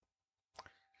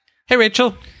Hey,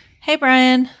 Rachel. Hey,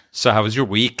 Brian. So how was your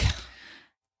week?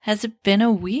 Has it been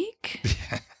a week?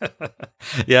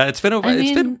 Yeah, it's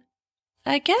been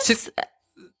I guess six,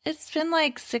 it's been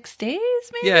like 6 days,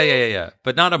 maybe? yeah.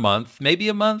 But not a month. Maybe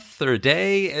a month or a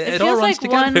day. It all feels runs like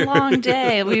together. one long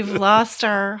day. We've lost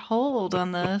our hold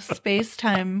on the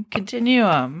space-time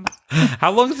continuum.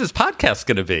 How long is this podcast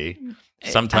going to be?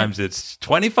 Sometimes it's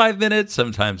 25 minutes.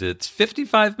 Sometimes it's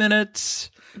 55 minutes.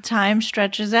 Time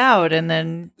stretches out and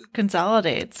then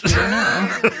consolidates. We don't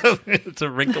know. It's a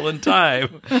wrinkle in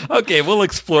time. Okay, we'll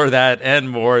explore that and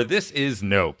more. This is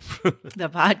Nope. The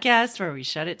podcast where we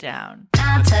shut it down.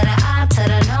 I to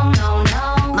the no, no,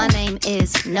 no. My name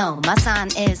is no. My sign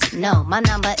is no. My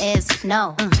number is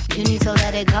no. You need to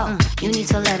let it go. You need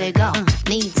to let it go.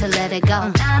 Need to let it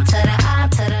go. I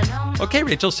to the no. Okay,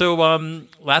 Rachel. So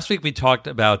last week we talked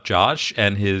about Josh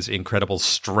and his incredible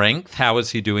strength. How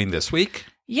is he doing this week?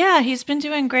 Yeah, he's been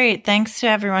doing great. Thanks to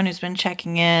everyone who's been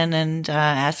checking in and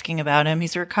asking about him.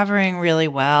 He's recovering really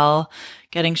well,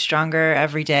 getting stronger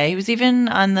every day. He was even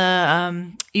on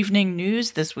the evening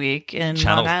news this week in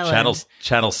Long Island.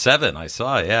 Channel 7, I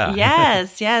saw, yeah.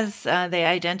 Yes. They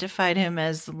identified him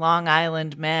as Long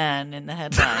Island Man in the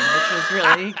headline, which was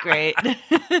really great.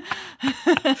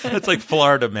 It's like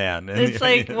Florida Man. It's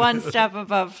like one step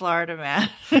above Florida Man.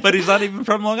 But he's not even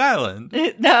from Long Island.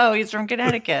 No, he's from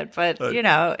Connecticut. But, you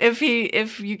know, if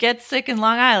you get sick in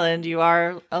Long Island, you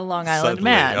are a Long Island Suddenly,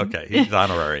 man. Okay, he's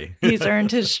honorary. He's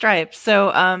earned his stripes.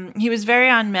 So he was very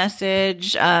on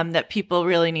message that people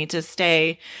really need to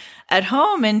stay at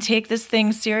home and take this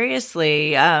thing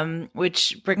seriously,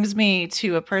 which brings me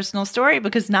to a personal story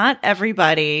because not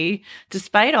everybody,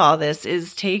 despite all this,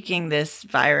 is taking this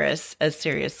virus as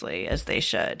seriously as they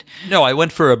should. No, I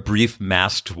went for a brief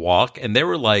masked walk, and there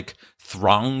were like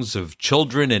throngs of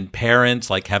children and parents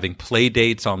like having play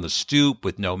dates on the stoop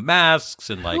with no masks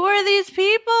and like who are these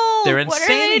people? they're What are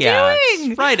they insaniacs.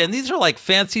 doing? Right, and these are like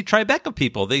fancy Tribeca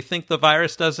people. They think the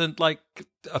virus doesn't like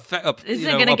Is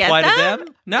it going to get apply them? to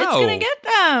them. No, It's going to get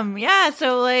them. Yeah.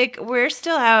 So like we're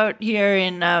still out here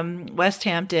in West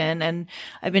Hampton, and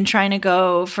I've been trying to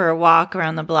go for a walk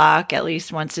around the block at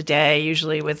least once a day,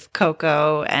 usually with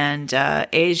Coco and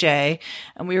AJ.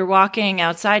 And we were walking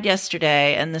outside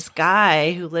yesterday, and this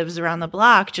guy who lives around the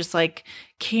block just like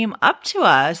came up to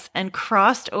us and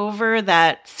crossed over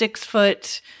that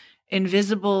 6-foot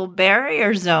invisible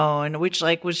barrier zone, which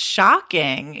like was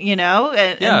shocking, you know?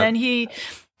 And then he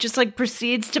just like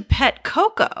proceeds to pet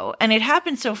Coco, and it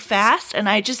happened so fast. And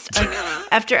I just like,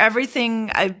 after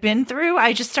everything I've been through,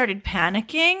 I just started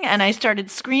panicking and I started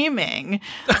screaming.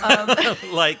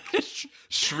 like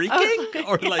shrieking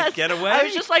or like get away. I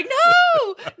was just like,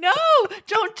 no,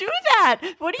 don't do that.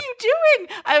 What are you doing?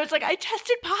 I was like, I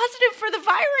tested positive for the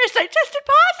virus. I tested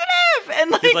positive.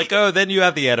 And like, He's like, oh, then you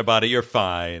have the antibody. You're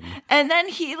fine. and then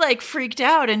he like freaked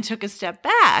out and took a step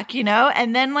back, you know?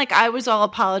 And then like I was all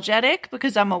apologetic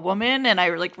because I'm a woman, and I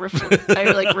like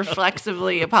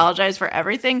reflexively apologized for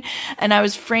everything. And I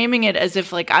was framing it as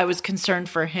if like I was concerned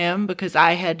for him because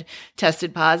I had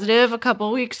tested positive a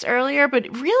couple weeks earlier. But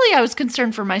really I was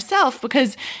concerned for myself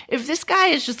because if this guy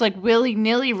is just like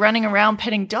willy-nilly running around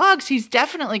petting dogs, he's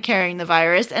definitely carrying the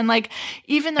virus. And like,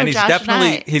 even though And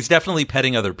Josh he's definitely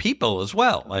petting other people as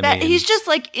well. I mean, he's just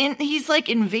like he's like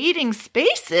invading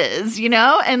spaces, you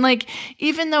know? And like,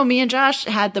 even though me and Josh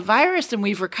had the virus and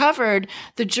we've recovered,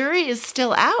 the jury is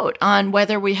still out on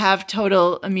whether we have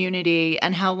total immunity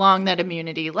and how long that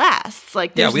immunity lasts.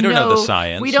 Like, yeah, we don't know the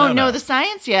science. We don't know No. the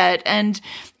science yet. And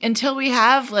until we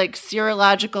have like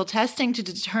serological testing to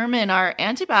determine our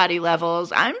antibody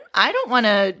levels, I don't want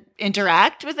to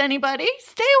interact with anybody.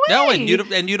 Stay away. No,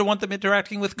 and you don't want them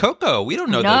interacting with Coco. We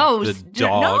don't know the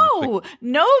dog.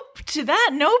 No to that.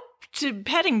 No to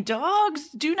petting dogs.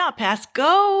 Do not pass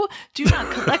go. Do not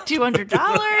collect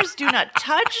 $200. Do not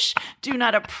touch. Do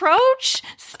not approach.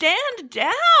 Stand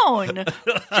down.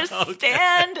 Just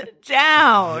stand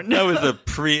down. That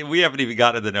was we haven't even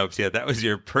gotten to the nopes yet. That was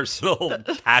your personal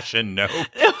passion nope.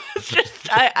 It was just,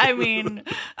 I mean,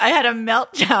 I had a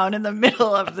meltdown in the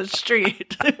middle of the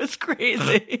street. It was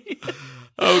crazy.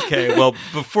 Okay, well,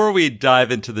 before we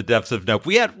dive into the depths of Nope,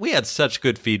 we had such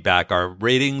good feedback. Our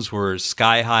ratings were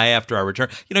sky high after our return.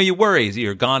 You know, you worry.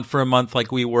 You're gone for a month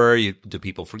like we were. Do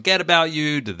people forget about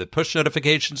you? Did the push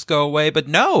notifications go away? But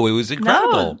no, it was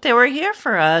incredible. No, they were here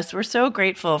for us. We're so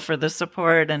grateful for the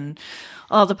support and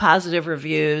all the positive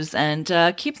reviews, and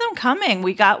keep them coming.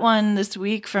 We got one this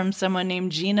week from someone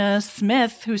named Gina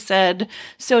Smith who said,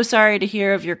 "So sorry to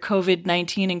hear of your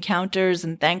COVID-19 encounters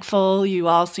and thankful you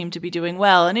all seem to be doing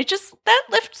well." And that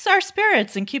lifts our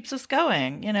spirits and keeps us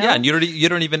going, you know? Yeah, and you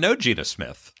don't even know Gina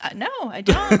Smith. No, I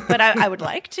don't, but I would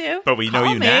like to. But we know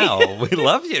Call you me. now. We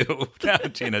love you. Now,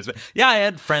 Gina Smith. Yeah, I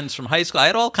had friends from high school. I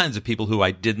had all kinds of people who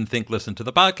I didn't think listened to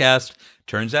the podcast.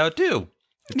 Turns out do.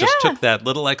 It just took that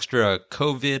little extra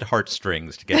COVID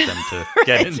heartstrings to get them to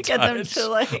get in to touch. get them to,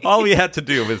 like- All we had to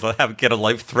do was get a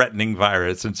life-threatening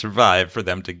virus and survive for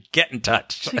them to get in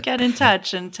touch. To get in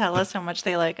touch and tell us how much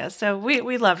they like us. So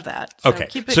we love that. So Okay.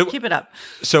 keep So- it up.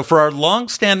 So for our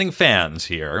long-standing fans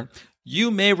here, you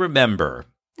may remember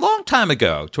long time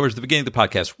ago, towards the beginning of the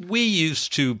podcast, we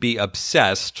used to be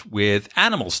obsessed with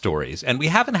animal stories, and we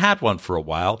haven't had one for a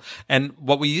while. And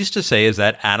what we used to say is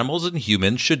that animals and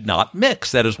humans should not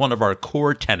mix. That is one of our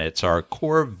core tenets, our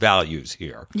core values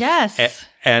here. Yes.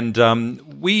 And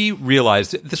we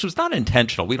realized this was not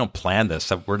intentional. We don't plan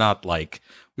this. We're not like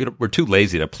we're too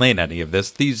lazy to plan any of this.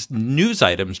 These news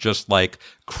items just like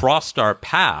crossed our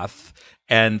path.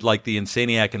 And like the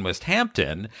Insaniac in West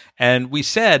Hampton. And we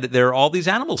said there are all these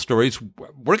animal stories.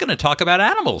 We're going to talk about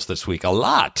animals this week a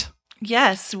lot.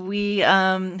 Yes, we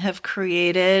have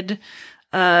created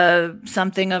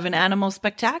something of an animal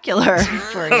spectacular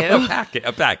for you.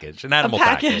 A package, an animal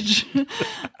package.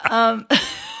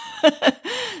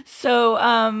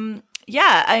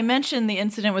 Yeah, I mentioned the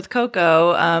incident with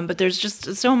Coco, but there's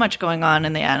just so much going on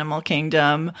in the animal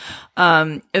kingdom.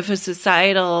 If a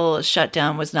societal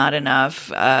shutdown was not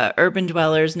enough, urban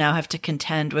dwellers now have to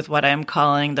contend with what I'm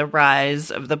calling the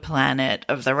rise of the planet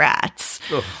of the rats.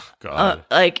 Oh, God.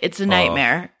 It's a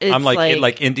nightmare. It's I'm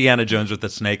like Indiana Jones with the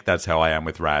snake. That's how I am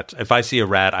with rats. If I see a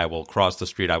rat, I will cross the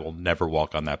street. I will never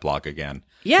walk on that block again.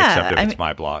 Yeah, Except if it's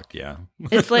my block, yeah.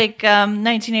 It's like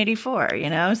 1984, you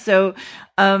know? So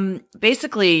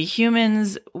basically,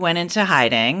 humans went into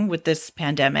hiding with this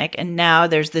pandemic, and now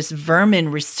there's this vermin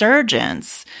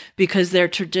resurgence because their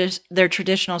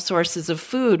traditional sources of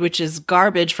food, which is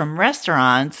garbage from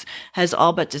restaurants, has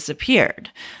all but disappeared.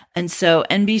 And so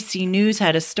NBC News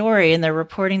had a story, and they're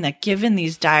reporting that given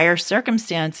these dire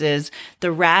circumstances,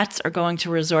 the rats are going to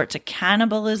resort to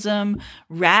cannibalism,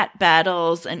 rat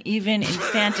battles, and even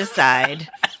infanticide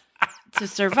to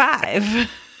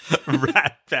survive.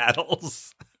 Rat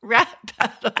battles. Rat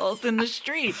battles in the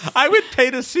streets. I would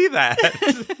pay to see that.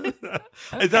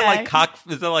 Is that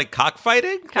like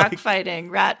cockfighting? Cockfighting,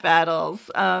 rat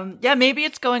battles. Yeah, maybe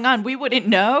it's going on. We wouldn't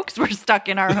know because we're stuck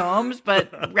in our homes,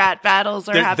 but rat battles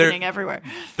are happening everywhere.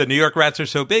 The New York rats are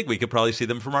so big, we could probably see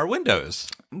them from our windows.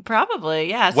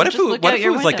 Probably, yeah. So What if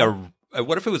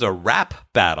it was a rap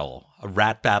battle? A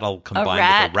rat battle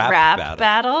combined with a rap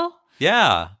battle?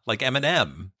 Yeah, like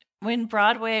Eminem. When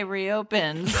Broadway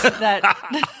reopens, that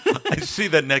I see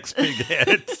the next big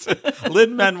hit.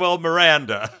 Lin-Manuel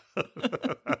Miranda.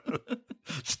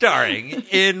 Starring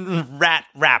in Rat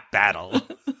Rap Battle.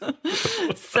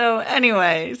 So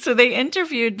anyway, they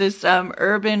interviewed this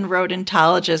urban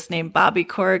rodentologist named Bobby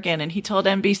Corrigan, and he told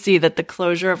NBC that the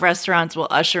closure of restaurants will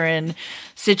usher in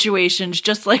situations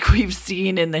just like we've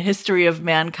seen in the history of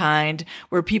mankind,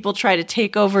 where people try to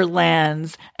take over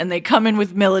lands and they come in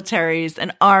with militaries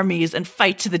and armies and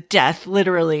fight to the death,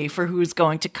 literally, for who's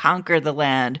going to conquer the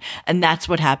land. And that's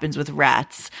what happens with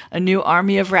rats. A new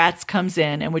army of rats comes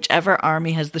in, and whichever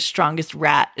army has the strongest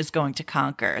rat is going to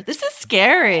conquer. This is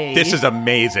scary. This is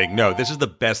amazing. No, this is the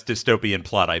best dystopian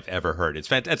plot I've ever heard. It's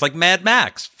fantastic. It's like Mad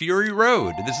Max, Fury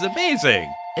Road. This is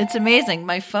amazing. It's amazing.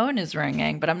 My phone is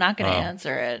ringing, but I'm not going to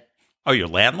answer it. Oh, your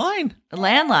landline? A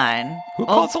landline. Who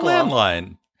calls a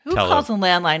landline? Who calls a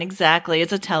landline? Exactly.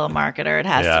 It's a telemarketer. It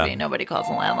has to be. Nobody calls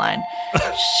a landline.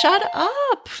 Shut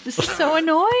up. This is so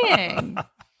annoying.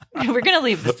 We're going to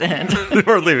leave this in.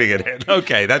 We're leaving it in.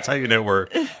 Okay, that's how you know we're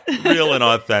real and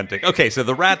authentic. Okay, so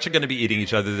the rats are going to be eating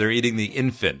each other. They're eating the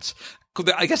infants.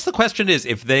 I guess the question is,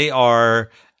 if they are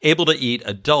able to eat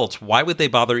adults, why would they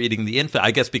bother eating the infant?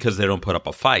 I guess because they don't put up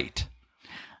a fight.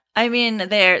 I mean,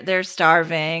 they're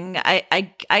starving.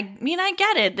 I mean, I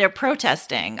get it. They're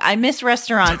protesting. I miss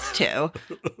restaurants too.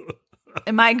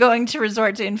 Am I going to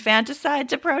resort to infanticide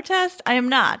to protest? I am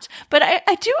not. But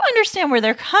I do understand where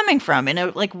they're coming from in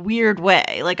a weird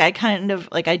way. Like, I kind of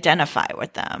identify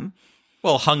with them.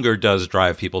 Well, hunger does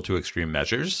drive people to extreme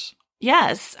measures.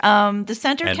 Yes. The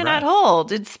center And cannot rat.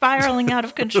 hold. It's spiraling out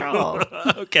of control.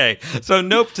 Okay. So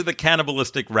nope to the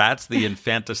cannibalistic rats, the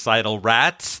infanticidal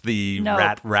rats, the Nope.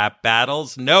 rat rap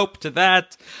battles. Nope to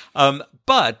that.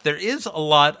 But there is a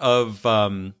lot of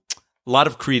a lot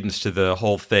of credence to the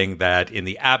whole thing that in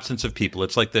the absence of people,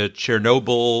 it's like the Chernobyl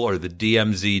or the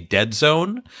DMZ dead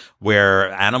zone,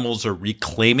 where animals are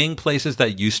reclaiming places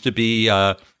that used to be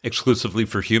exclusively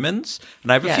for humans.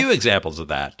 And I have a few examples of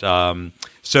that.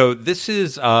 So this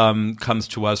is comes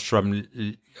to us from,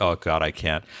 oh God, I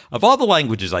can't. Of all the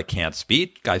languages I can't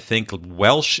speak, I think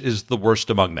Welsh is the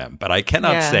worst among them. But I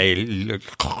cannot say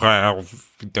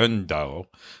dundo.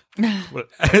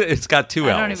 It's got two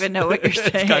L's. I don't even know what you're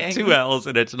saying. It's got two L's,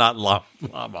 and it's not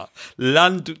llama.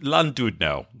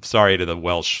 Llandudno. Sorry to the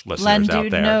Welsh listeners out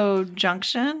there. Llandudno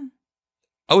Junction?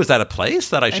 Oh, is that a place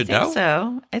that I should know? I think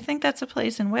so. I think that's a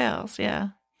place in Wales,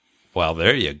 yeah. Well,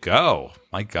 there you go.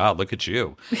 My God, look at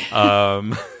you.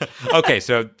 Okay,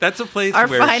 so that's a place Our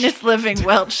where... finest living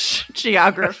Welsh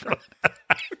geographer.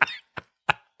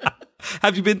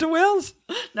 Have you been to Wales?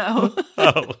 No.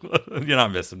 Oh, you're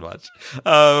not missing much.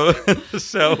 So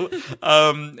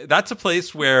that's a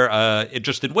place where,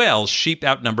 just in Wales, sheep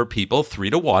outnumber people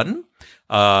 3-1.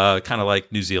 Kind of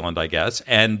like New Zealand, I guess.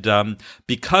 And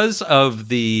because of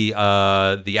the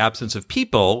absence of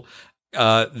people,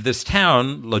 this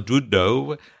town,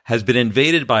 Llandudno, has been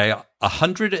invaded by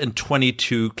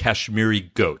 122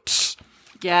 Kashmiri goats.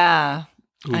 Yeah.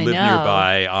 Who live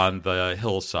nearby on the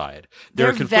hillside.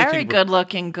 They're very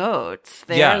good-looking goats.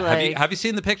 Have you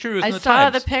seen the picture? I saw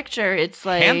the picture. It's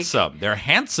like handsome. They're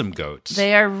handsome goats.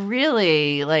 They are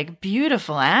really like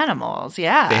beautiful animals.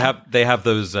 Yeah, they have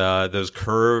those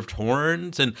curved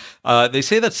horns, and they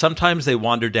say that sometimes they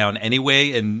wander down anyway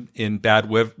in bad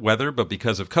weather, but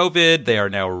because of COVID, they are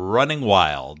now running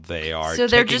wild. They are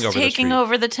they're just taking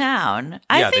over the town.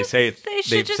 I think they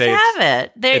should just have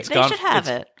it. They should have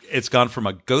it. It's gone from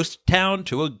a ghost town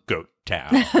to a goat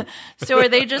town. So are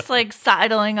they just like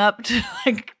sidling up to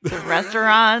like the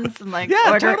restaurants and like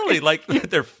totally like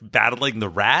they're battling the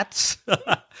rats,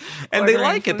 and they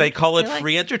like it. They call it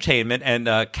free entertainment. And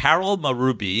Carol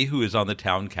Marubi, who is on the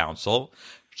town council,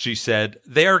 she said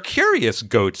they are curious.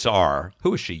 Goats are.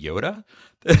 Who is she? Yoda.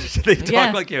 They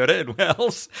talk like Yoda in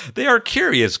Wales. They are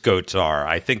curious, goats are.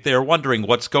 I think they are wondering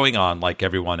what's going on like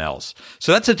everyone else.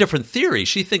 So that's a different theory.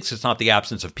 She thinks it's not the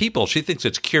absence of people. She thinks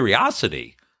it's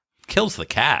curiosity. Kills the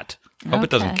cat. Hope it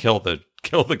doesn't kill the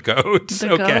goats.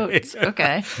 Goats.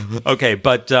 Okay. Okay,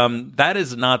 but that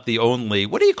is not the only...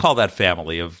 What do you call that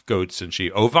family of goats and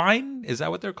sheep? Ovine? Is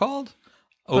that what they're called?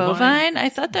 Bovine? I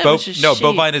thought that was just sheep.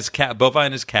 Bovine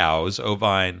is cows.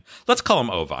 Ovine. Let's call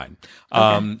them ovine.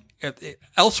 Okay.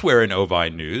 Elsewhere in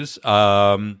ovine news, sheep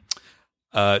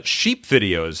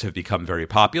videos have become very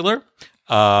popular.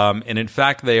 And in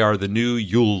fact, they are the new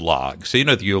Yule log. So you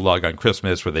know the Yule log on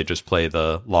Christmas where they just play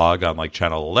the log on like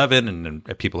Channel 11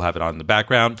 and people have it on in the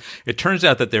background. It turns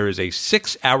out that there is a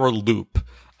 6-hour loop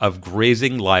of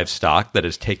grazing livestock that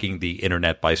is taking the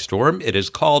internet by storm. It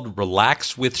is called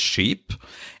Relax with Sheep,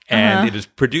 and it is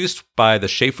produced by the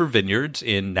Schaefer Vineyards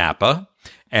in Napa.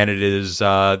 And it is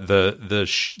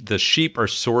the sheep are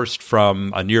sourced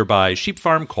from a nearby sheep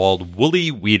farm called Woolly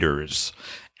Weeders.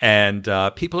 And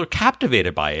people are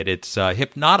captivated by it. It's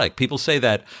hypnotic. People say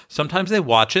that sometimes they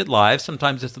watch it live,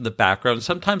 sometimes it's in the background,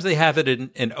 sometimes they have it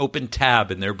in an open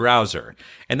tab in their browser.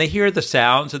 And they hear the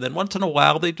sounds, and then once in a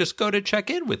while they just go to check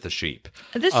in with the sheep.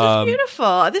 This is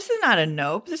beautiful. This is not a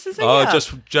nope. This is a yup.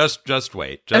 Just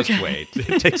wait. Wait.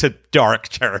 It takes a dark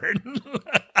turn.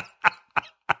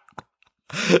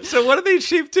 So what do these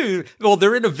sheep do? Well,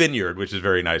 they're in a vineyard, which is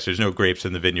very nice. There's no grapes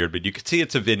in the vineyard, but you can see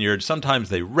it's a vineyard. Sometimes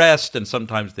they rest, and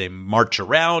sometimes they march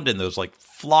around in those like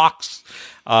flocks.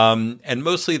 And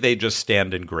mostly they just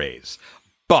stand and graze.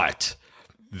 But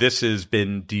this has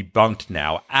been debunked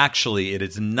now. Actually, it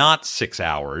is not 6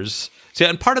 hours. See,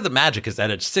 and part of the magic is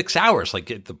that it's 6 hours. Like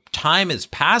the time is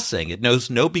passing. It knows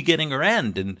no beginning or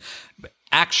end. And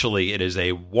actually, it is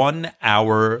a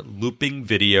 1-hour looping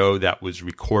video that was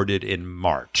recorded in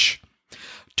March.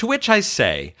 To which I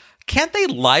say, can't they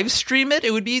live stream it?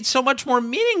 It would be so much more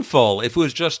meaningful if it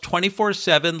was just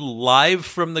 24/7 live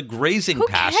from the grazing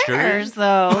pasture. Who cares,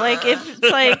 though? Like, if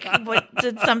it's like,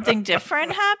 did something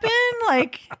different happen?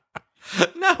 Like...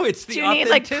 No, it's the Do you need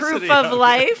like proof of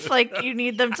life? Like you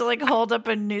need them to like hold up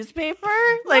a newspaper?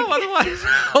 Like no, otherwise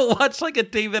I'll watch like a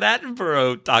David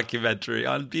Attenborough documentary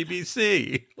on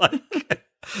BBC. Like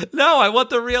no, I want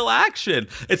the real action.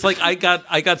 It's like I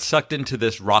got sucked into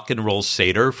this rock and roll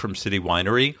Seder from City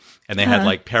Winery, and they had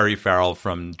like Perry Farrell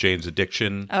from Jane's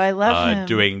Addiction. Oh, I love him.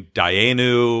 Doing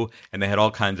Dayenu, and they had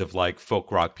all kinds of like folk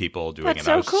rock people doing it.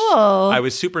 That's so cool. I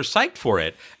was super psyched for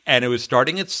it, and it was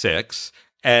starting at 6.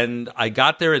 And I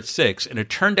got there at 6, and it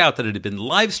turned out that it had been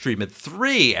live streamed at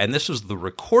 3, and this was the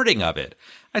recording of it.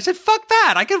 I said, fuck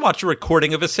that. I could watch a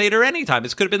recording of a Seder anytime.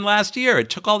 This could have been last year. It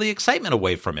took all the excitement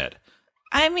away from it.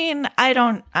 I mean, I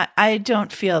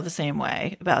don't feel the same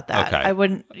way about that. Okay. I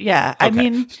wouldn't. Yeah. Okay. I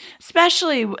mean,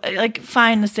 especially like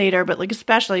fine the Seder, but like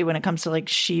especially when it comes to like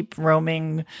sheep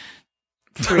roaming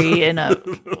free in a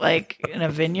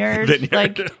vineyard.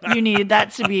 Like you need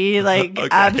that to be like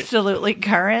absolutely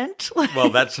current.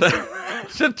 Well, that's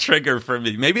a trigger for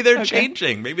me. Maybe they're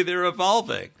changing. Maybe they're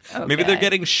evolving. Okay. Maybe they're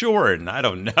getting shorn. I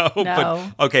don't know.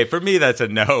 No. But okay, for me that's a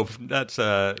no. That's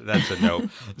a no.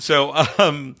 So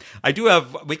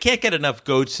we can't get enough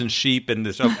goats and sheep and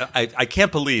this. I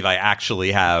can't believe I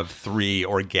actually have 3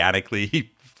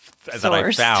 organically that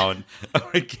I found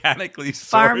organically sourced.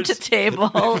 Farm to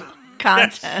table.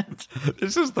 Content.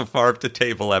 This is the farm to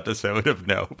table episode of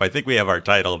Nope. I think we have our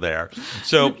title there.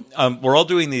 So we're all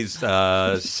doing these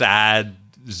sad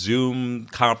Zoom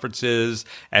conferences,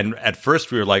 and at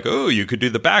first we were like, oh, you could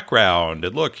do the background,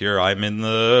 and look here, I'm in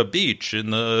the beach in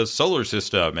the solar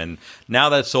system, and now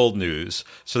that's old news.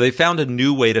 So they found a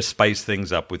new way to spice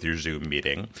things up with your Zoom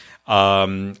meeting.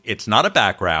 It's not a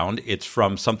background. It's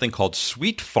from something called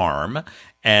Sweet Farm,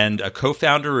 and a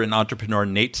co-founder and entrepreneur,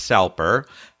 Nate Salper,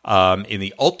 in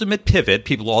the ultimate pivot,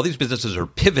 all these businesses are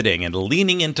pivoting and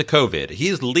leaning into COVID. He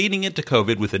is leaning into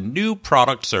COVID with a new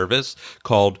product service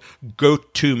called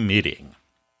GoToMeeting.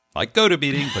 Like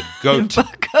GoToMeeting, but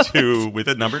Go-To with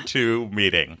a number 2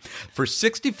 meeting. For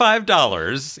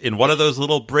 $65 in one of those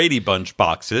little Brady Bunch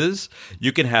boxes,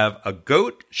 you can have a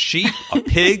goat, sheep, a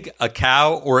pig, a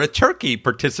cow, or a turkey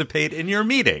participate in your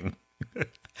meeting.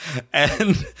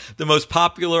 And the most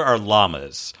popular are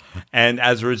llamas. And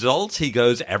as a result, he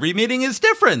goes, every meeting is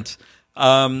different.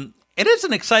 It is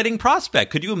an exciting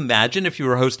prospect. Could you imagine if you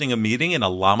were hosting a meeting and a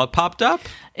llama popped up?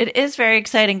 It is very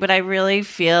exciting, but I really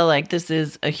feel like this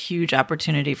is a huge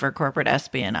opportunity for corporate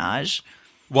espionage.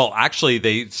 Well, actually,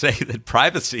 they say that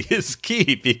privacy is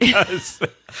key because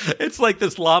it's like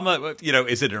this llama,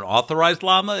 is it an authorized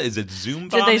llama? Is it Zoom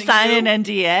bombing? Did they sign you? an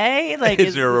NDA? Like,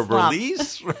 is there a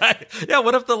release? Right. Yeah,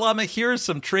 what if the llama hears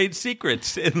some trade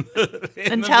secrets and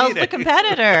tells meeting? the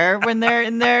competitor when they're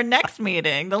in their next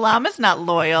meeting? The llama's not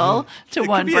loyal to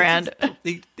one brand.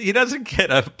 He doesn't get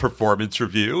a performance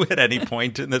review at any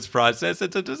point in this process.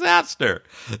 It's a disaster.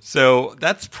 So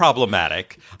that's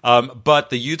problematic. But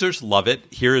the users love it.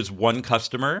 Here is one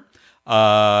customer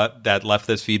that left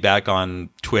this feedback on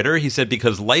Twitter. He said,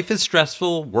 because life is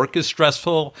stressful, work is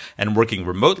stressful, and working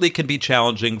remotely can be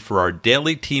challenging. For our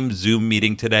daily team Zoom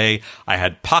meeting today, I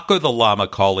had Paco the llama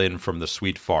call in from the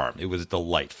Sweet Farm. It was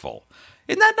delightful.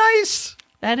 Isn't that nice?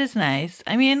 That is nice.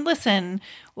 I mean, listen,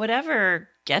 whatever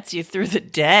gets you through the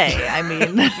day. I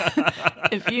mean,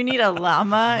 if you need a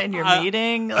llama in your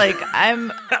meeting, like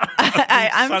I'm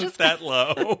just that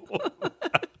low.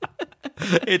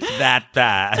 It's that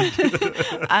bad.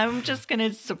 I'm just going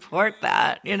to support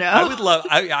that,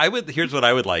 I would here's what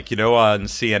I would like, on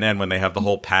CNN when they have the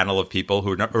whole panel of people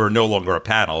who are no longer a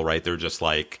panel, right? They're just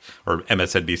like, or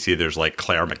MSNBC, there's like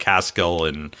Claire McCaskill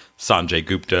and Sanjay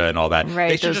Gupta and all that. Right,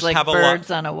 they should there's just like have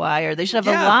birds on a wire. They should have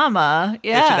a llama.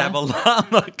 Yeah. They should have a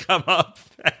llama come up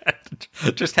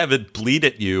and just have it bleat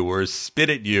at you or spit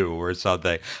at you or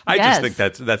something. I just think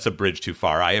that's a bridge too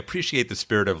far. I appreciate the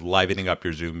spirit of livening up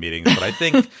your Zoom meetings, but I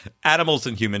think animals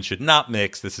and humans should not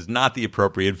mix. This is not the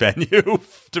appropriate venue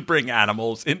to bring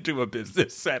animals into a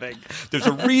business setting. There's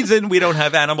a reason we don't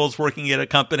have animals working at a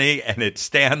company, and it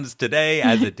stands today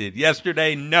as it did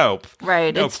yesterday. Nope.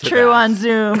 Right. Nope, it's true on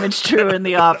Zoom. It's true in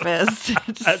the office.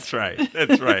 That's right.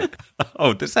 That's right.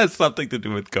 Oh, this has something to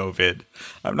do with COVID.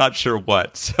 I'm not sure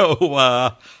what. So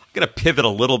I'm going to pivot a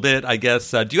little bit, I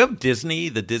guess. Do you have Disney,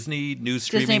 the Disney news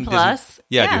streaming? Disney Plus?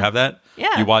 Yeah, do you have that?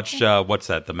 Yeah. You watched, what's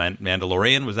that, The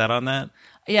Mandalorian? Was that on that?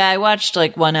 Yeah, I watched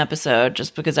like one episode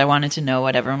just because I wanted to know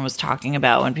what everyone was talking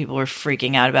about when people were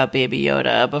freaking out about Baby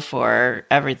Yoda before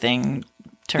everything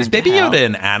turned Is Baby to hell. Yoda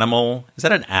an animal? Is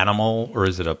that an animal or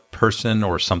is it a person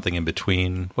or something in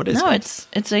between? What is it? No, it's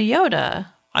a Yoda.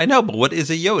 I know, but what is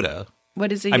a Yoda?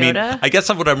 What is a Yoda? I mean, I guess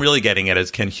what I'm really getting at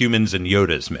is, can humans and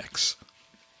Yodas mix?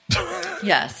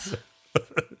 Yes.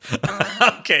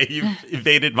 Okay, you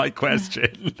evaded my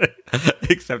question,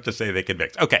 except to say they can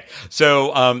mix. Okay,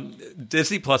 so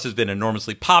Disney Plus has been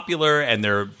enormously popular, and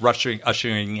they're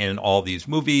ushering in all these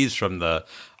movies from the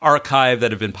archive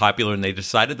that have been popular, and they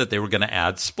decided that they were going to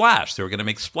add Splash. They were going to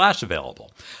make Splash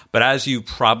available. But as you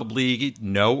probably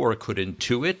know or could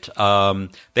intuit,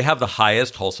 they have the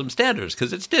highest wholesome standards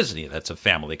because it's Disney. That's a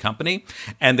family company.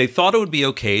 And they thought it would be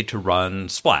okay to run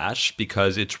Splash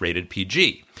because it's rated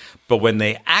PG. But when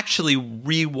they actually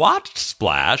rewatched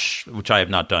Splash, which I have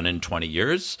not done in 20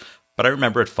 years, but I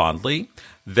remember it fondly.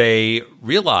 They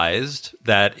realized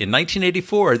that in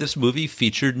 1984, this movie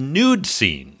featured nude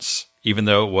scenes, even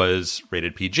though it was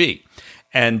rated PG.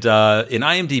 And in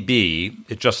IMDb,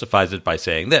 it justifies it by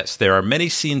saying this: there are many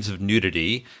scenes of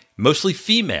nudity, mostly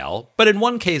female, but in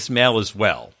one case, male as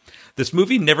well. This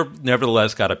movie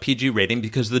nevertheless got a PG rating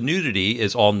because the nudity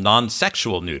is all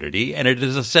non-sexual nudity, and it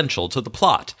is essential to the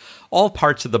plot. All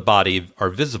parts of the body are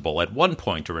visible at one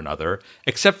point or another,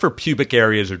 except for pubic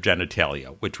areas or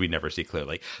genitalia, which we never see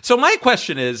clearly. So my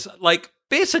question is, like,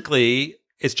 basically,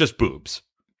 it's just boobs,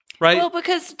 right? Well,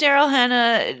 because Daryl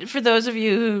Hannah, for those of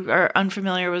you who are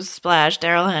unfamiliar with Splash,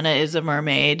 Daryl Hannah is a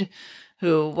mermaid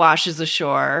who washes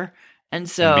ashore. And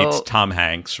so meets Tom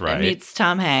Hanks, right? Meets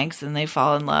Tom Hanks, and they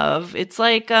fall in love. It's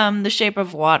like The Shape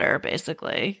of Water,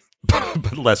 basically.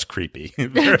 But less creepy.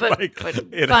 but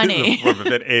funny. More of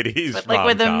an 80s but like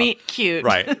with a meet cute.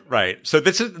 Right. So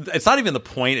it's not even the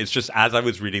point. It's just, as I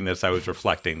was reading this, I was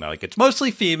reflecting that, like, it's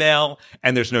mostly female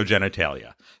and there's no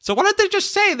genitalia. So why don't they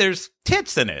just say there's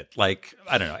tits in it? Like,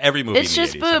 I don't know, every movie it's in the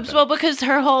just 80s boobs. Well, because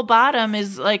her whole bottom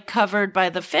is like covered by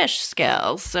the fish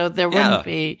scales. So there wouldn't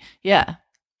be,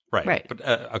 Right. But,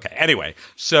 okay. Anyway,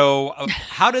 so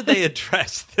how did they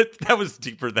address that? That was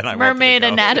deeper than I Mermaid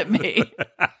wanted to go. Anatomy.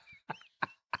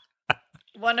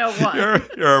 101.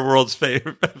 You're our world's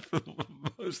favorite,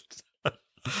 most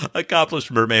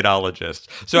accomplished mermaidologist.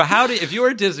 So if you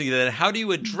were Disney, then how do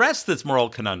you address this moral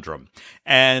conundrum?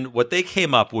 And what they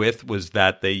came up with was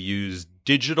that they used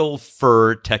digital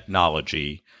fur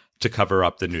technology to cover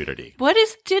up the nudity. What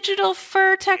is digital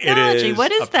fur technology?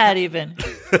 What is that even?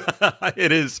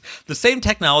 It is the same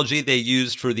technology they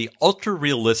used for the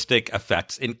ultra-realistic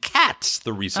effects in Cats,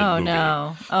 the recent movie.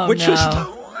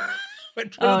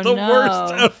 Which was the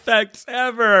worst effects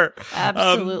ever.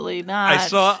 Absolutely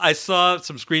not. I saw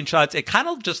some screenshots. It kind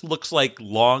of just looks like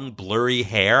long, blurry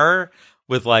hair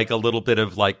with like a little bit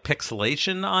of like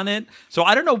pixelation on it. So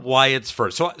I don't know why it's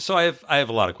fur. So I have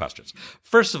a lot of questions.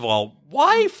 First of all,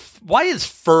 why is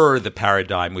fur the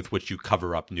paradigm with which you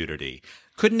cover up nudity?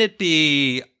 Couldn't it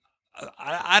be,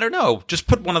 I don't know, just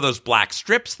put one of those black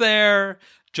strips there,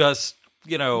 just,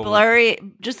 you know, blurry,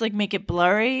 just like make it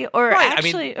blurry, or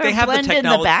actually, they or have blend the in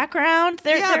the background.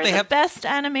 They're the have best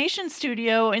animation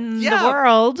studio in the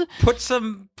world. Put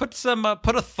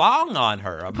a thong on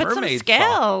her, a put mermaid some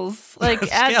scales, thong.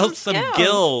 like add some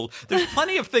gill. There's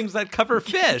plenty of things that cover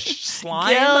fish,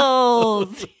 slime,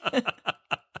 gills.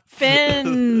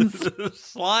 Fins,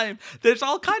 slime. There's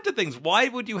all kinds of things. Why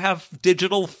would you have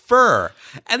digital fur?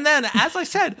 And then, as I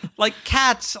said, like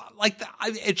Cats,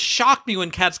 it shocked me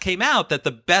when Cats came out that the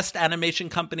best animation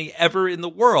company ever in the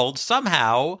world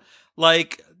somehow,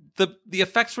 like, the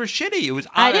effects were shitty. It was.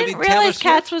 I didn't realize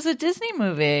Cats was a Disney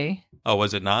movie. Oh,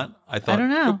 was it not? I don't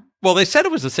know. Well, they said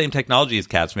it was the same technology as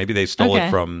Cats. Maybe they stole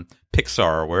it from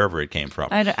Pixar or wherever it came from.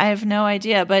 I have no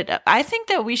idea, but I think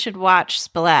that we should watch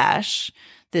Splash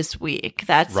this week.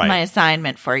 That's my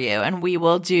assignment for you. And we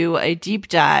will do a deep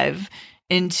dive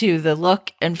into the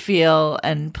look and feel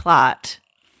and plot.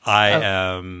 I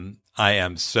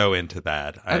am so into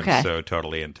that. I'm so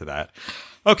totally into that.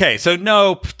 Okay, so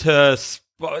nope to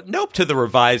the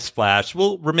revised Splash.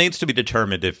 Well, remains to be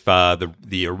determined if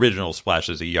the original Splash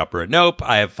is a yup or a nope.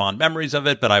 I have fond memories of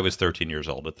it, but I was 13 years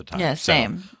old at the time. Yeah,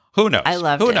 same. So, who knows? I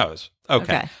loved it. Who knows?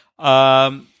 Okay.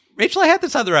 Rachel, I had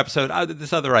this other episode,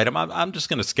 this other item. I'm just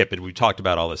going to skip it. We talked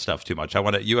about all this stuff too much.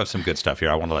 You have some good stuff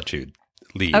here. I want to let you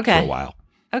lead for a while.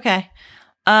 Okay.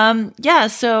 Yeah.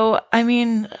 So, I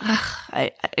mean,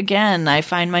 I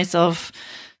find myself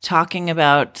talking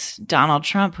about Donald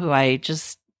Trump, who I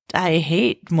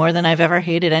hate more than I've ever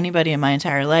hated anybody in my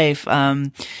entire life.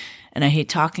 And I hate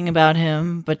talking about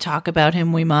him, but talk about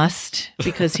him we must,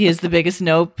 because he is the biggest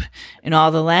nope in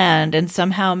all the land and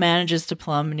somehow manages to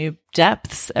plumb new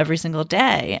depths every single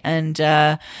day. And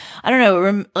I don't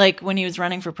know, like when he was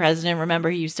running for president, remember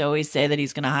he used to always say that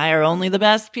he's going to hire only the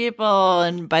best people.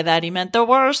 And by that, he meant the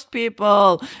worst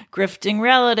people, grifting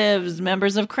relatives,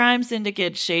 members of crime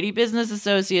syndicates, shady business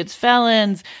associates,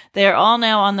 felons. They're all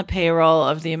now on the payroll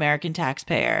of the American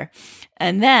taxpayer.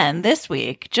 And then this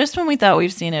week, just when we thought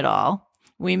we've seen it all,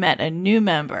 we met a new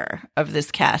member of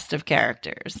this cast of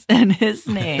characters, and his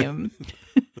name.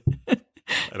 I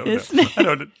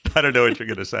don't know what you're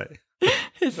going to say.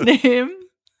 His name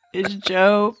is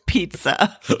Joe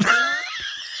Pizza.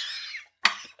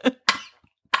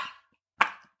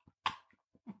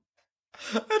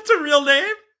 That's a real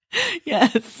name?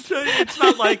 Yes. It's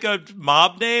not like a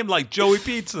mob name, like Joey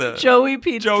Pizza. Joey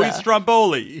Pizza. Joey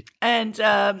Stromboli. And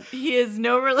he is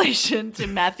no relation to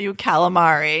Matthew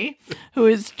Calamari, who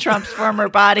is Trump's former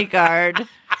bodyguard,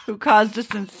 who caused a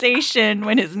sensation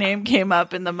when his name came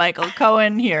up in the Michael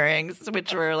Cohen hearings,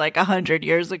 which were like 100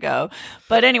 years ago.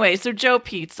 But anyway, so Joe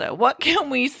Pizza. What can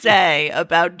we say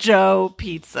about Joe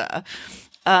Pizza?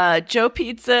 Joe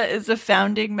Pizza is a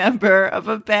founding member of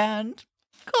a band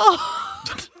called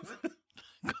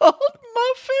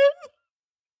Muffin.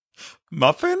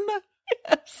 Muffin?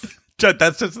 Yes.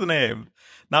 That's just the name.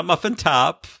 Not Muffin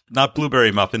Top, not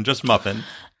Blueberry Muffin, just Muffin.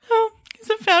 No, he's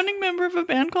a founding member of a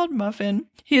band called Muffin.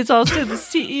 He is also the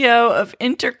CEO of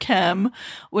Interchem,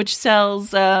 which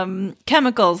sells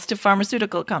chemicals to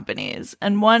pharmaceutical companies.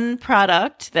 And one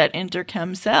product that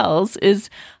Interchem sells is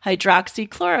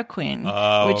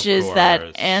hydroxychloroquine, which is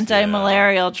that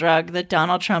anti-malarial drug that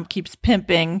Donald Trump keeps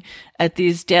pimping at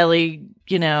these daily,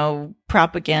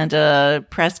 propaganda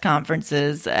press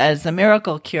conferences as a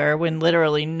miracle cure when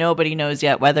literally nobody knows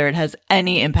yet whether it has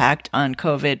any impact on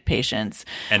COVID patients.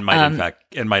 And might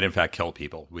in fact kill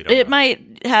people. We don't know. It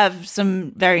might have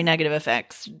some very negative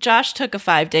effects. Josh took a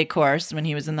 5-day course when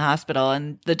he was in the hospital,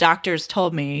 and the doctors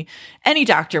told me, any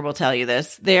doctor will tell you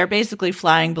this, they are basically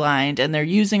flying blind and they're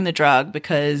using the drug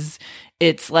because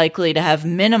it's likely to have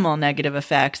minimal negative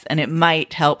effects and it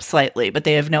might help slightly, but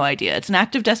they have no idea. It's an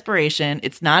act of desperation.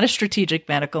 It's not a strategic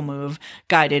medical move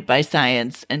guided by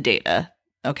science and data.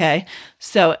 Okay.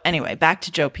 So anyway, back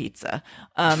to Joe Pizza.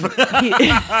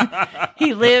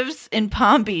 He lives in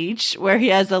Palm Beach, where he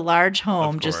has a large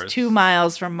home just 2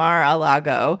 miles from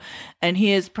Mar-a-Lago. And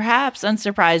he is perhaps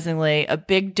unsurprisingly a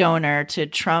big donor to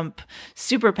Trump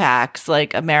super PACs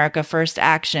like America First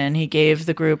Action. He gave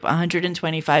the group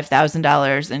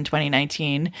 $125,000 in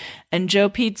 2019. And Joe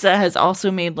Pizza has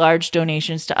also made large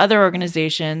donations to other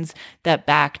organizations that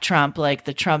back Trump, like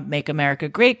the Trump Make America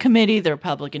Great Committee, the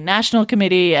Republican National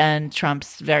Committee, and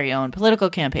Trump's very own political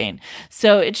campaign.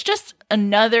 So it's just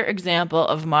another example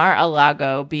of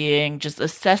Mar-a-Lago being just a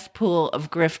cesspool of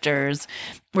grifters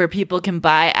where people can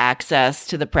buy access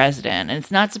to the president. And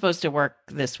it's not supposed to work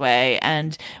this way.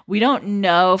 And we don't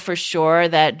know for sure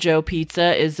that Joe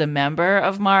Pizza is a member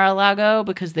of Mar-a-Lago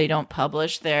because they don't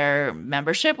publish their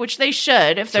membership, which they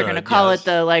should. If they're going to call it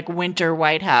the winter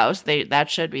White House, that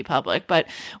should be public. But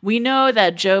we know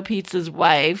that Joe Pizza's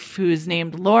wife, who's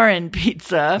named Lauren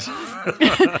Pizza,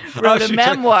 wrote a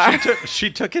memoir.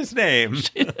 She took his name.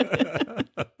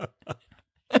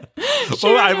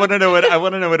 Well, I want to know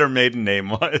what her maiden name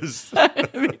was.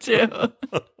 Me too.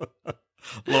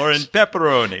 Lauren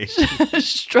Pepperoni.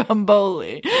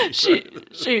 Stromboli.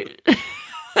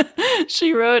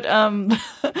 She wrote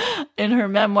in her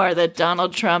memoir that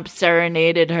Donald Trump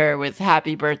serenaded her with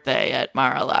 "Happy Birthday" at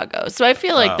Mar-a-Lago. So I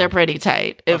feel like they're pretty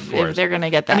tight if they're going to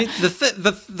get that. I mean,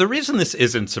 the reason this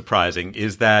isn't surprising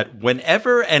is that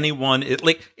whenever anyone,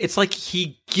 it's like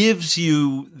he gives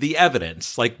you the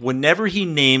evidence. Like whenever he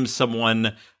names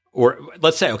someone, or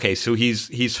let's say, okay, so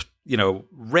he's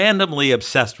randomly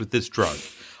obsessed with this drug.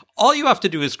 All you have to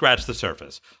do is scratch the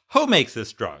surface. Who makes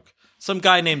this drug? Some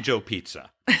guy named Joe Pizza.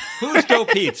 Who's Joe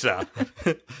Pizza?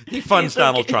 He funds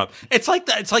Donald Trump. It's like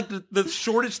the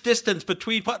shortest distance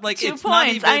between 2 it's points. Not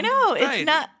even, I know it's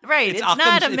not right. It's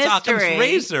not a mystery. It's Occam's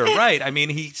razor, right? I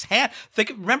mean,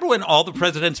 remember when all the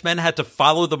president's men had to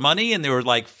follow the money, and there were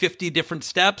like 50 different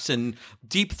steps and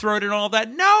deep throat and all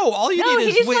that. No, all you need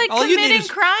is committing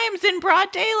crimes in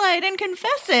broad daylight and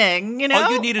confessing.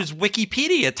 All you need is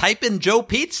Wikipedia. Type in Joe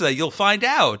Pizza, you'll find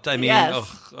out. I mean, yes.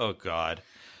 oh God.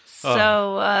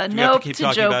 So, nope to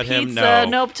Joe Pizza,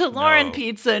 nope to Lauren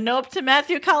Pizza, nope to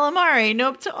Matthew Calamari,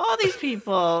 nope to all these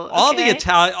people. All the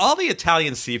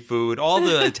Italian seafood, all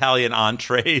the Italian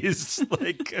entrees.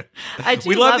 I do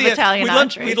love Italian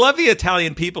entrees. We love the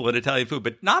Italian people and Italian food,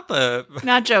 but not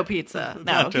Joe Pizza. No,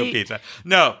 not Joe Pizza.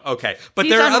 No, okay, but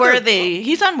he's unworthy.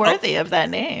 He's unworthy of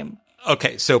that name.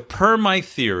 Okay, so per my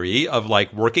theory of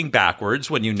working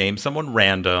backwards, when you name someone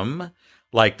random,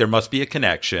 there must be a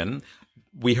connection.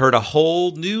 We heard a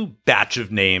whole new batch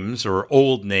of names or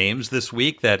old names this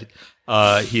week that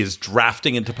he is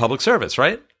drafting into public service,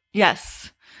 right?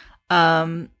 Yes.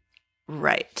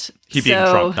 Right. He being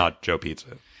Trump, not Joe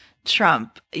Pizza.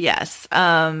 Trump, yes.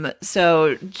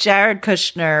 So Jared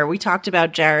Kushner, we talked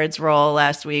about Jared's role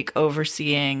last week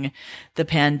overseeing the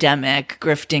pandemic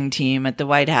grifting team at the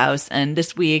White House. And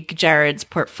this week, Jared's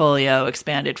portfolio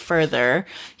expanded further.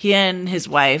 He and his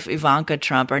wife, Ivanka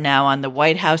Trump, are now on the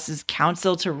White House's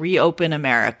Council to Reopen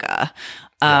America.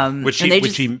 Which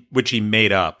he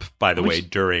made up, by the way,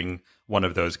 during one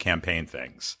of those campaign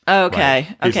things. Okay.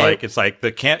 Right?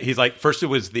 He's like, first it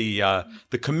was the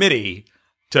committee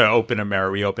to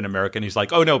reopen America. And he's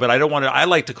like, oh no, but I don't want to, I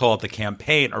like to call it the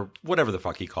campaign or whatever the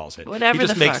fuck he calls it. Whatever he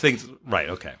just the makes fuck. things, right,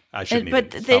 okay. I shouldn't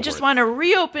But they just want to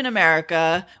reopen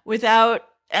America without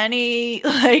any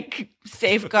like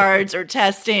safeguards or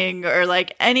testing or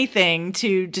like anything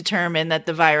to determine that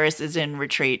the virus is in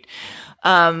retreat.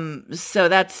 So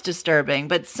that's disturbing.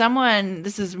 But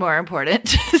this is more important.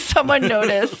 Someone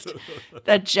noticed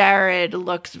that Jared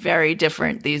looks very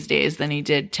different these days than he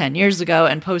did 10 years ago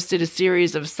and posted a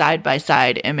series of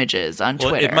side-by-side images on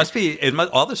Twitter.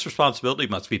 All this responsibility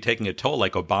must be taking a toll.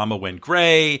 Like Obama went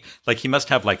gray. Like he must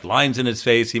have like lines in his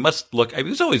face. He must look, he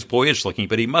was always boyish looking,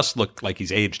 but he must look like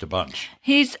he's aged a bunch.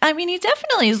 He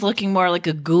definitely is looking more like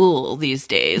a ghoul these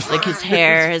days. Like his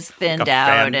hair has thinned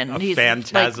out and he's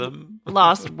phantasm. Like,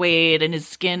 lost weight and his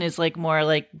skin is like more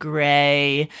like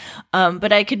gray.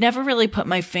 But I could never really put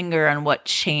my finger on what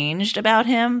changed about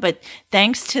him. But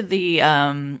thanks to the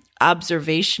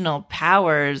observational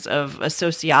powers of a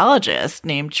sociologist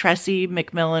named Tressie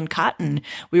McMillan Cotton,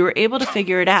 we were able to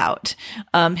figure it out.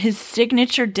 His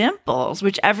signature dimples,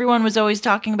 which everyone was always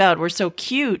talking about, were so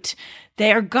cute.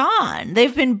 They are gone.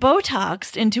 They've been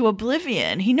Botoxed into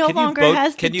oblivion. He no longer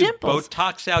has the dimples. Can you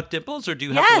Botox out dimples, or do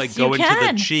you have to like go into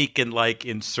the cheek and like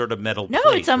insert a metal plate?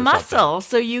 No, it's a muscle,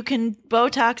 so you can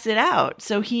Botox it out.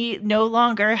 So he no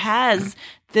longer has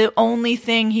the only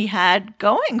thing he had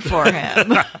going for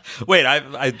him. Wait,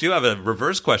 I do have a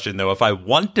reverse question though. If I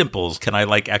want dimples, can I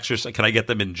like exercise? Can I get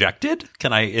them injected?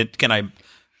 Can I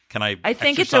I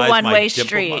think it's a one-way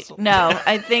street. No,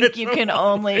 I think you can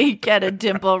only get a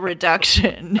dimple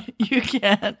reduction. You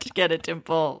can't get a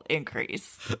dimple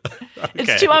increase. Okay.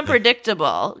 It's too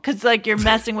unpredictable because, like, you're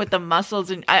messing with the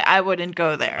muscles, and I wouldn't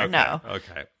go there. Okay. No.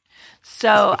 Okay.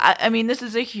 So, I mean, this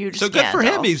is a huge scandal. Good for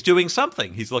him. He's doing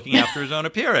something. He's looking after his own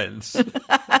appearance.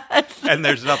 And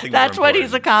there's nothing That's more what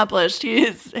he's accomplished.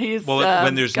 He's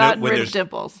gotten rid of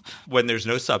dimples. When there's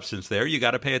no substance there, you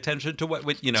got to pay attention to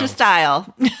to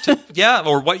style.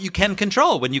 Or what you can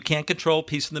control. When you can't control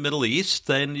peace in the Middle East,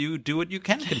 then you do what you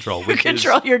can control. You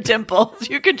control your dimples.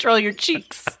 You control your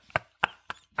cheeks.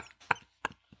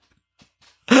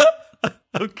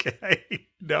 Okay.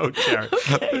 No, Jared.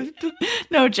 Okay.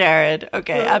 No, Jared.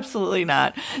 Okay, absolutely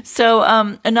not. So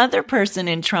another person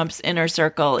in Trump's inner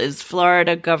circle is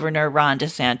Florida Governor Ron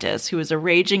DeSantis, who is a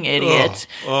raging idiot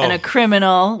and a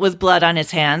criminal with blood on his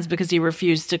hands because he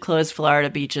refused to close Florida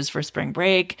beaches for spring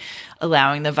break,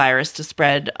 allowing the virus to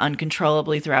spread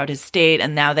uncontrollably throughout his state.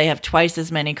 And now they have twice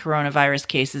as many coronavirus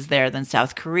cases there than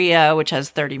South Korea, which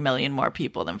has 30 million more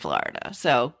people than Florida.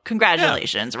 So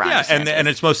congratulations, Ron DeSantis. And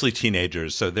it's mostly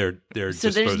teenagers, so they're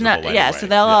so there's not anyway. So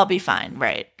they'll all be fine,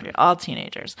 right? All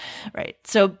teenagers, right?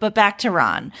 So, but back to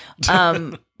Ron.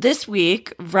 This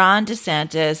week, Ron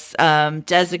DeSantis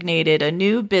designated a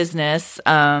new business,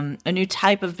 a new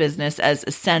type of business as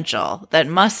essential that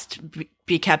must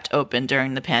be kept open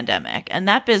during the pandemic, and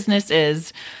that business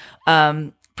is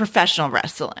professional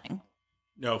wrestling.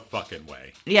 No fucking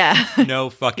way. Yeah.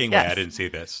 No fucking way. I didn't see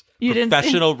this.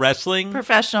 Professional wrestling?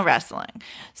 Professional wrestling.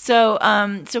 So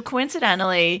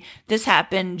coincidentally, this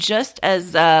happened just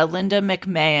as Linda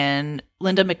McMahon,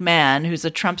 who's a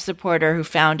Trump supporter who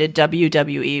founded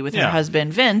WWE with her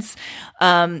husband Vince,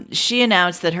 she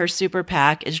announced that her super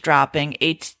PAC is dropping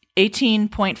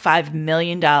 $18.5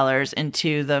 million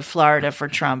into the Florida for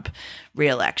Trump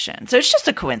reelection. So it's just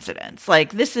a coincidence.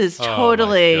 Like, this is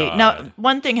totally now,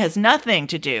 one thing has nothing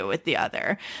to do with the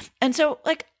other. And so,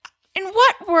 like, in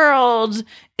what world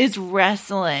is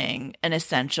wrestling an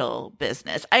essential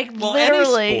business? I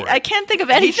can't think of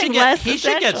anything less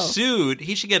essential. Should get sued.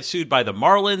 He should get sued by the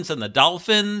Marlins and the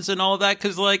Dolphins and all of that.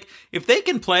 Because, like, if they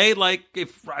can play, like,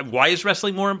 why is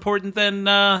wrestling more important than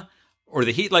or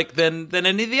the Heat, like, than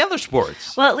any of the other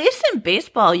sports? Well, at least in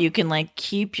baseball, you can, like,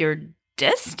 keep your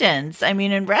distance. I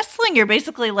mean, in wrestling, you're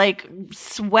basically like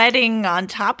sweating on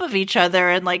top of each other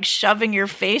and like shoving your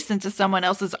face into someone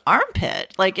else's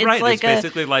armpit. Like it's like it's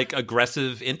basically like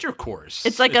aggressive intercourse.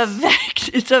 It's like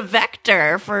it's a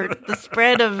vector for the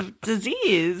spread of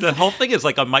disease. The whole thing is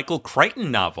like a Michael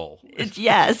Crichton novel.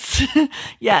 Yes.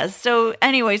 Yes. So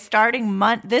anyway, starting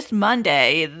this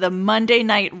Monday, the Monday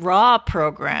Night Raw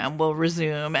program will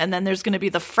resume. And then there's going to be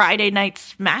the Friday Night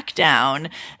SmackDown.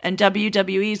 And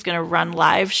WWE is going to run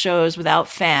live shows without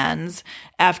fans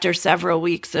after several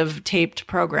weeks of taped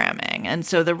programming. And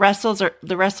so the wrestlers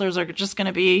are just going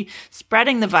to be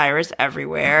spreading the virus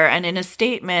everywhere. And in a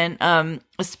statement, a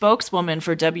spokeswoman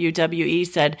for WWE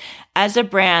said, as a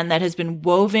brand that has been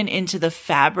woven into the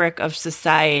fabric of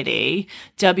society,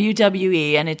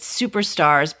 WWE and its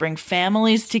superstars bring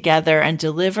families together and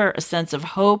deliver a sense of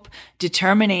hope,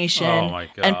 determination,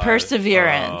 and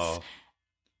perseverance.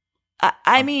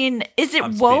 I mean, is it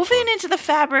woven into the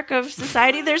fabric of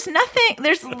society? There's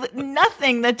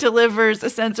nothing that delivers a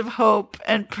sense of hope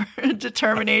and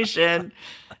determination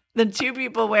than two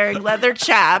people wearing leather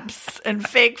chaps and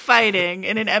fake fighting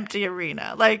in an empty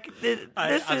arena. Like,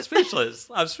 I'm speechless.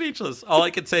 I'm speechless. All I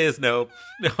can say is nope.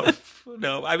 Nope.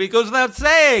 No. I mean, it goes without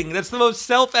saying. That's the most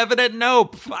self-evident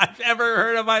nope I've ever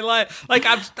heard of my life. Like,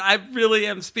 I really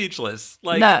am speechless.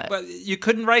 Like, No. But you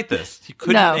couldn't write this. You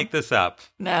couldn't make this up.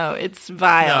 No, it's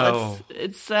vile. No.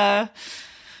 It's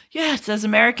it's as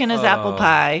American as apple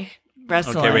pie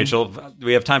wrestling. Okay, Rachel,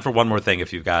 we have time for one more thing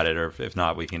if you've got it, or if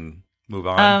not, we can move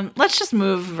on. Let's just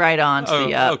move right on to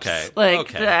the ups. Okay.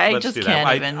 Like, I Let's just do can't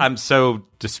that. even. I'm so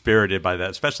dispirited by that,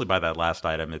 especially by that last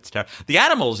item. It's terrible. The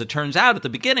animals, it turns out, at the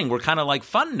beginning were kind of like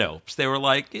fun nopes. They were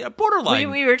like borderline.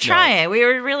 We were trying. nope. We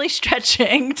were really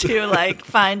stretching to like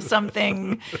find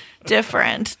something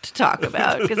different to talk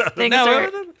about because things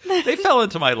are. They fell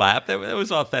into my lap. That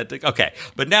was authentic. Okay,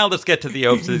 but now let's get to the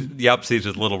ups. The ups, these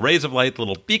are little rays of light,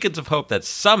 little beacons of hope that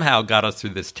somehow got us through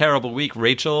this terrible week.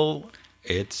 Rachel,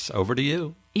 it's over to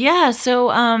you. Yeah, so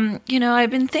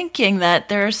I've been thinking that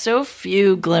there are so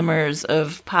few glimmers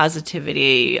of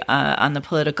positivity on the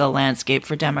political landscape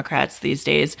for Democrats these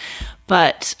days,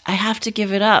 but I have to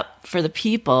give it up for the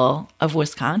people of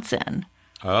Wisconsin.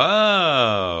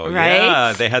 Oh, Right?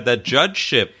 yeah. They had that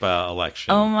judgeship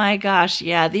election. Oh my gosh,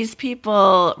 yeah. These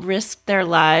people risked their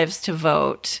lives to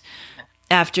vote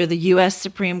after the U.S.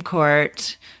 Supreme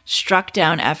Court struck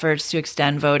down efforts to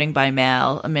extend voting by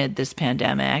mail amid this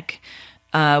pandemic.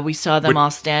 We saw them all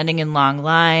standing in long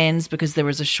lines because there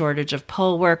was a shortage of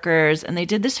poll workers, and they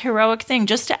did this heroic thing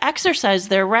just to exercise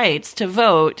their rights to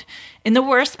vote in the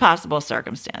worst possible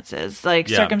circumstances,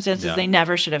 circumstances they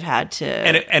never should have had to.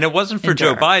 And it wasn't for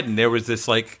endure. Joe Biden. There was this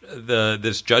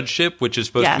this judgeship, which is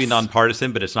supposed to be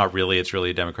nonpartisan, but it's not really. It's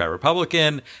really a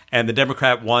Democrat-Republican, and the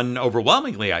Democrat won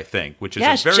overwhelmingly, I think, which is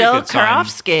a very Jill good sign.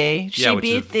 Karofsky. She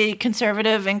beat the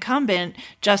conservative incumbent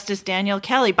Justice Daniel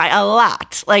Kelly by a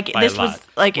lot.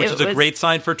 Which is a great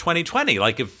sign for 2020.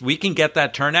 Like, if we can get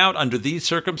that turnout under these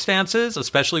circumstances,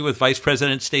 especially with Vice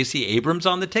President Stacey Abrams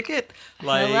on the ticket,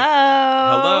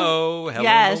 hello,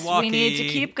 yes, Milwaukee. we need to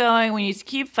keep going. We need to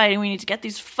keep fighting. We need to get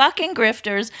these fucking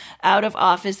grifters out of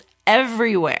office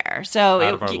everywhere. So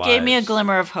it gave me a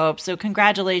glimmer of hope. So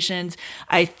congratulations.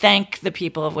 I thank the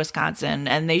people of Wisconsin,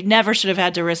 and they never should have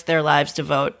had to risk their lives to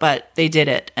vote, but they did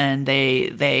it, and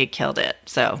they killed it.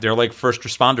 So they're like first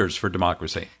responders for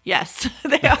democracy. Yes,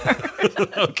 they are.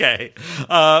 Okay.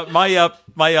 My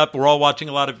up. We're all watching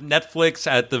a lot of Netflix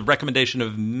at the recommendation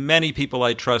of many people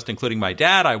I trust, including my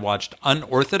dad. I watched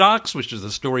Unorthodox, which is the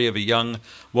story of a young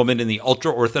woman in the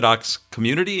ultra-Orthodox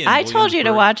community. I told you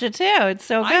to watch it, too. It's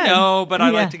so good. I know, but I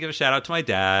like to give a shout out to my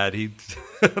dad.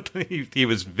 He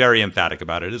was very emphatic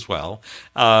about it as well.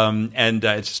 And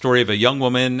it's a story of a young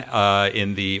woman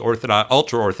in the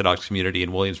ultra-Orthodox community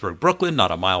in Williamsburg, Brooklyn,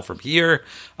 not a mile from here,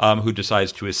 who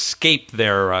decides to escape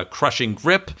their crushing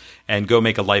grip and go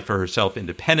make a life for herself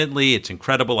independently. It's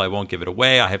incredible. I won't give it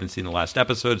away. I haven't seen the last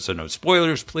episode, so no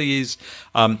spoilers, please.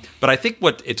 But I think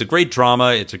it's a great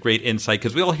drama. It's a great insight,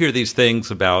 because we all hear these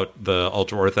things about the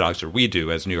ultra-Orthodox, or we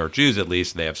do, as New York Jews at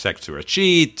least. They have sex to a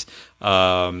cheat,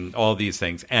 all these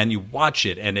things. And you watch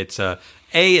it, and it's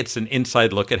it's an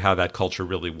inside look at how that culture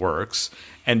really works.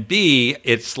 And B,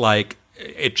 it's like,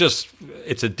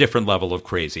 it's a different level of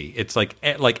crazy. It's like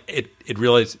it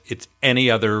realizes it's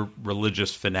any other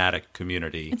religious fanatic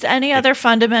community. It's any other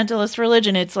fundamentalist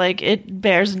religion. It's like it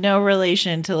bears no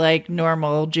relation to like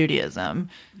normal Judaism.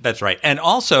 That's right. And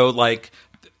also, like,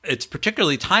 it's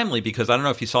particularly timely because I don't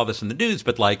know if you saw this in the news,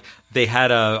 but like they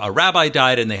had a rabbi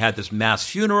died, and they had this mass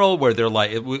funeral where they're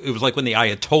like, it was like when the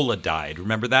Ayatollah died.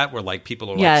 Remember that? Where like people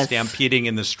are like stampeding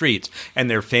in the streets, and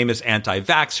they're famous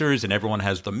anti-vaxxers, and everyone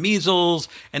has the measles,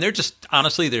 and they're just,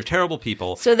 honestly, they're terrible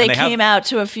people. So they came out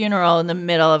to a funeral in the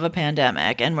middle of a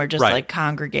pandemic, and we're just like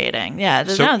congregating. Yeah,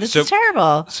 this is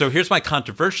terrible. So here's my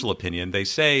controversial opinion. They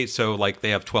say, so like they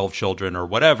have 12 children or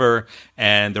whatever,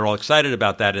 and they're all excited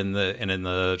about that in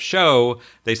the show.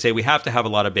 They say we have to have a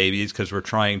lot of babies because we're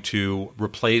trying to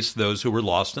replace those who were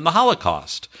lost in the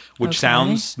Holocaust, which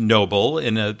sounds noble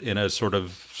in a sort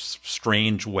of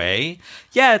strange way.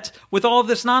 Yet, with all of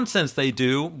this nonsense they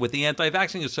do with the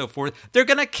anti-vaxxing and so forth, they're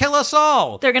going to kill us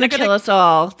all. They're going to kill us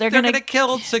all. They're going to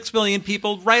kill 6 million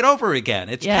people right over again.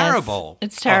 It's terrible.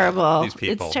 It's terrible. Oh, these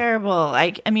people. It's terrible.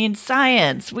 I mean,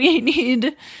 science. We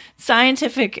need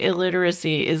scientific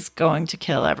illiteracy is going to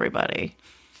kill everybody.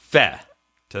 Feh.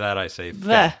 To that I say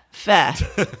feh. Okay.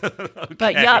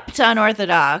 But yup to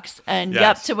Unorthodox, and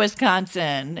yup to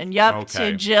Wisconsin, and yup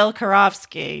to Jill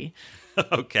Karofsky.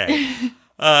 Okay.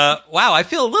 Wow, I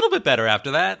feel a little bit better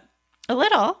after that. A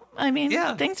little. I mean,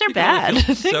 things are bad.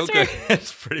 So good.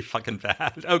 It's pretty fucking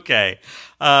bad. Okay.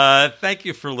 Thank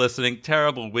you for listening.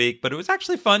 Terrible week, but it was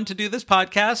actually fun to do this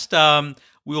podcast.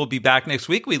 We will be back next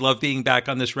week. We love being back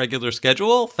on this regular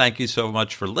schedule. Thank you so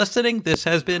much for listening. This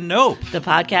has been Nope, the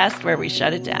podcast where we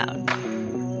shut it down.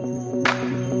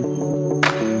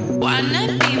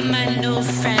 Wanna be my new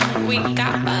friend? We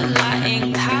got a lot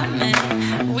in common.